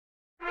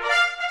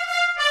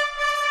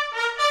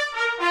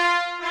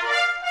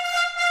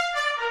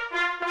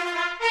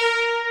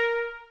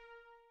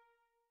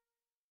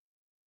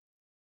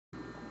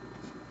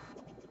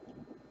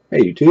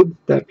Hey YouTube,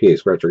 that PA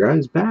Scratcher guy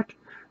is back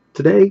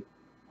today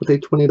with a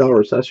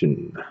 $20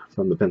 session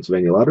from the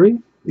Pennsylvania Lottery.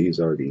 These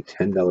are the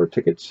 $10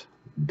 tickets,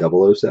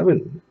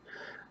 007.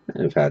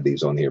 I've had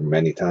these on here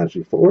many times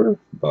before,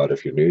 but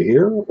if you're new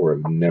here or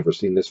have never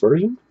seen this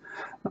version,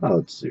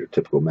 it's your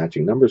typical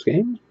matching numbers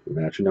game. You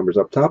match your numbers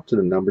up top to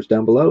the numbers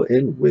down below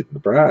and win the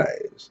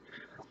prize.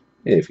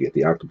 If you get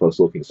the octopus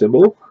looking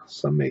symbol,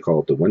 some may call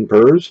it the win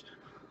purse,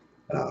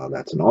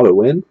 that's an auto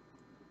win.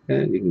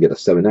 And you can get a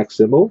 7x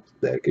symbol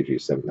that gives you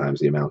 7 times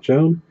the amount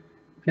shown.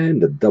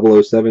 And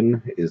the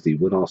 007 is the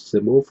win-off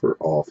symbol for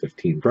all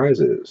 15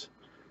 prizes.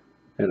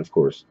 And of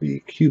course, the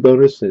Q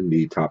bonus in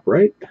the top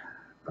right.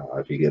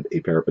 If you get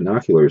a pair of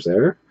binoculars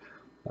there,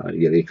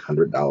 you get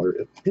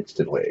 $100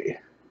 instantly.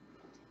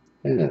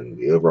 And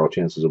the overall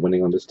chances of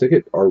winning on this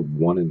ticket are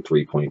 1 in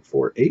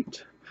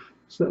 3.48.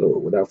 So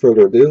without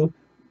further ado,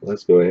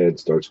 let's go ahead and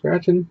start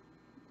scratching.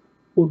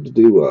 We'll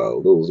do a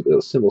little bit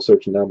of symbol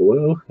searching down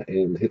below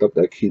and hit up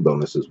that key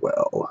bonus as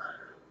well.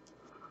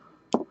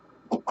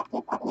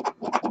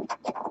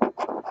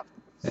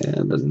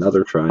 And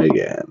another try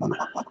again.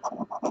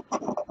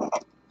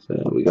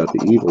 So we got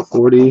the evil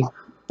 40,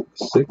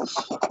 6,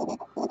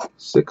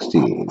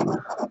 16,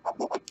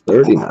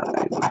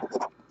 39,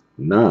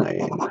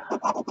 9,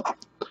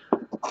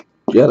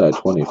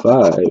 Jedi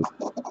 25,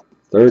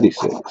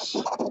 36,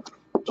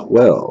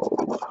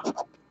 12,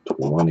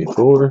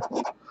 24,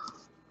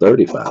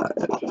 35,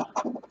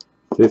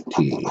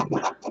 15,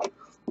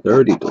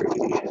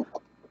 33,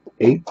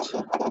 8,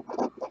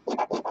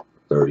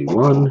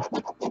 31,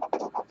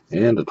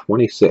 and a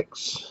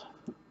 26.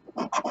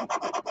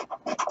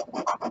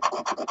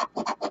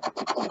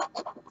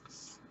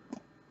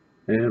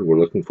 And we're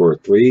looking for a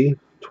 3,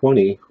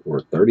 20,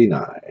 or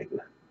 39.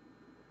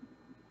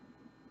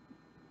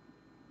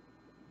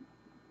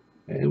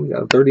 And we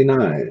got a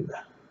 39.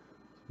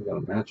 We got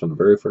a match on the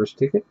very first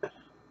ticket.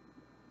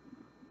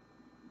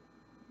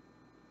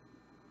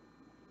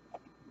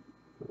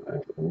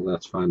 Alright, well,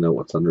 let's find out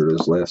what's under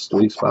those last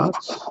 3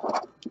 spots.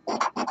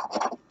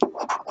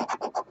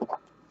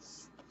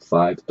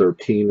 5,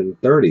 13,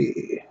 and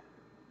 30.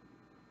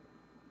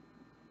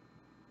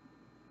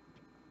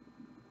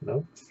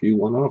 Nope, a few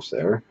one-offs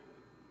there.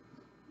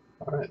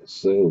 Alright,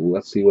 so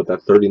let's see what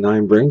that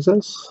 39 brings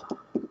us.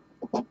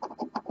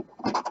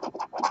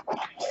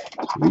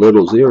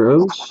 Little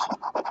zeros.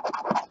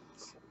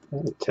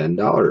 And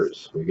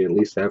 $10. We get at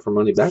least half our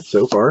money back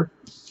so far.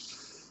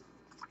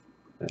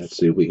 Let's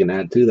see if we can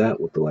add to that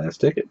with the last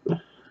ticket.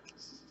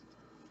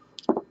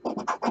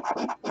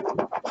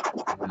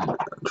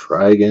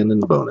 Try again in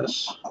the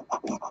bonus.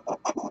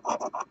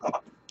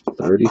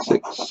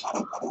 36.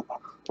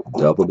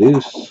 Double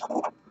deuce.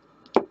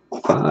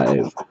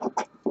 5.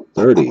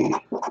 30.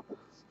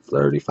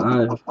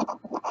 35.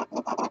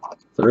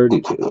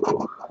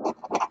 32.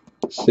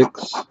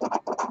 6.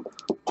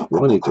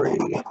 23.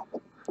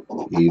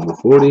 Evil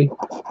 40.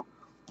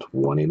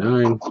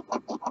 29.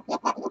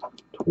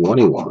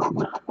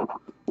 21,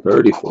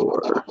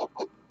 34,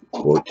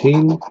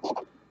 14,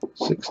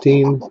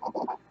 16,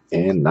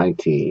 and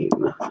 19.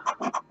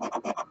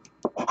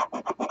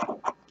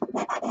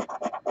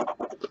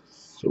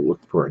 So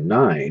look for a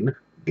 9,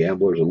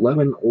 gamblers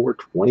 11 or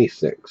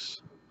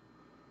 26.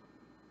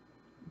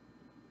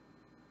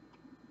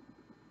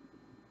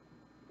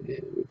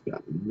 And we've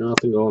got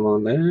nothing going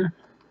on there.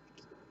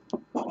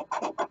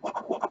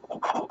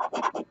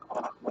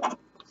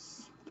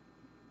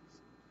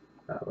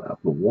 About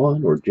the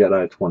 1 or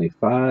Jedi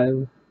 25,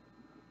 which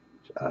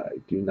I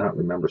do not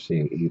remember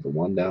seeing either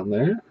one down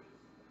there.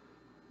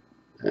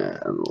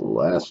 And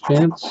last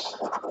chance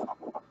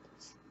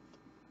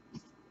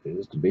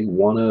is the big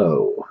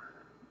 1-0.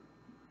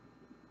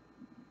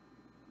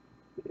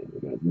 And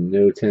we got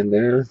no 10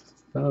 there.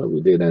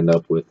 We did end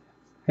up with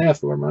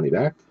half of our money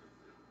back,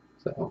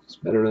 so it's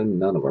better than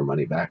none of our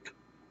money back.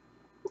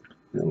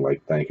 And I'd like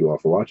to thank you all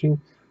for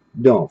watching.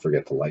 Don't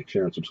forget to like,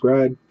 share, and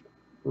subscribe.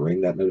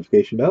 Ring that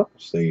notification bell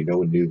so you know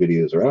when new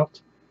videos are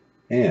out.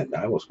 And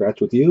I will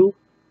scratch with you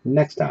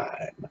next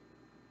time.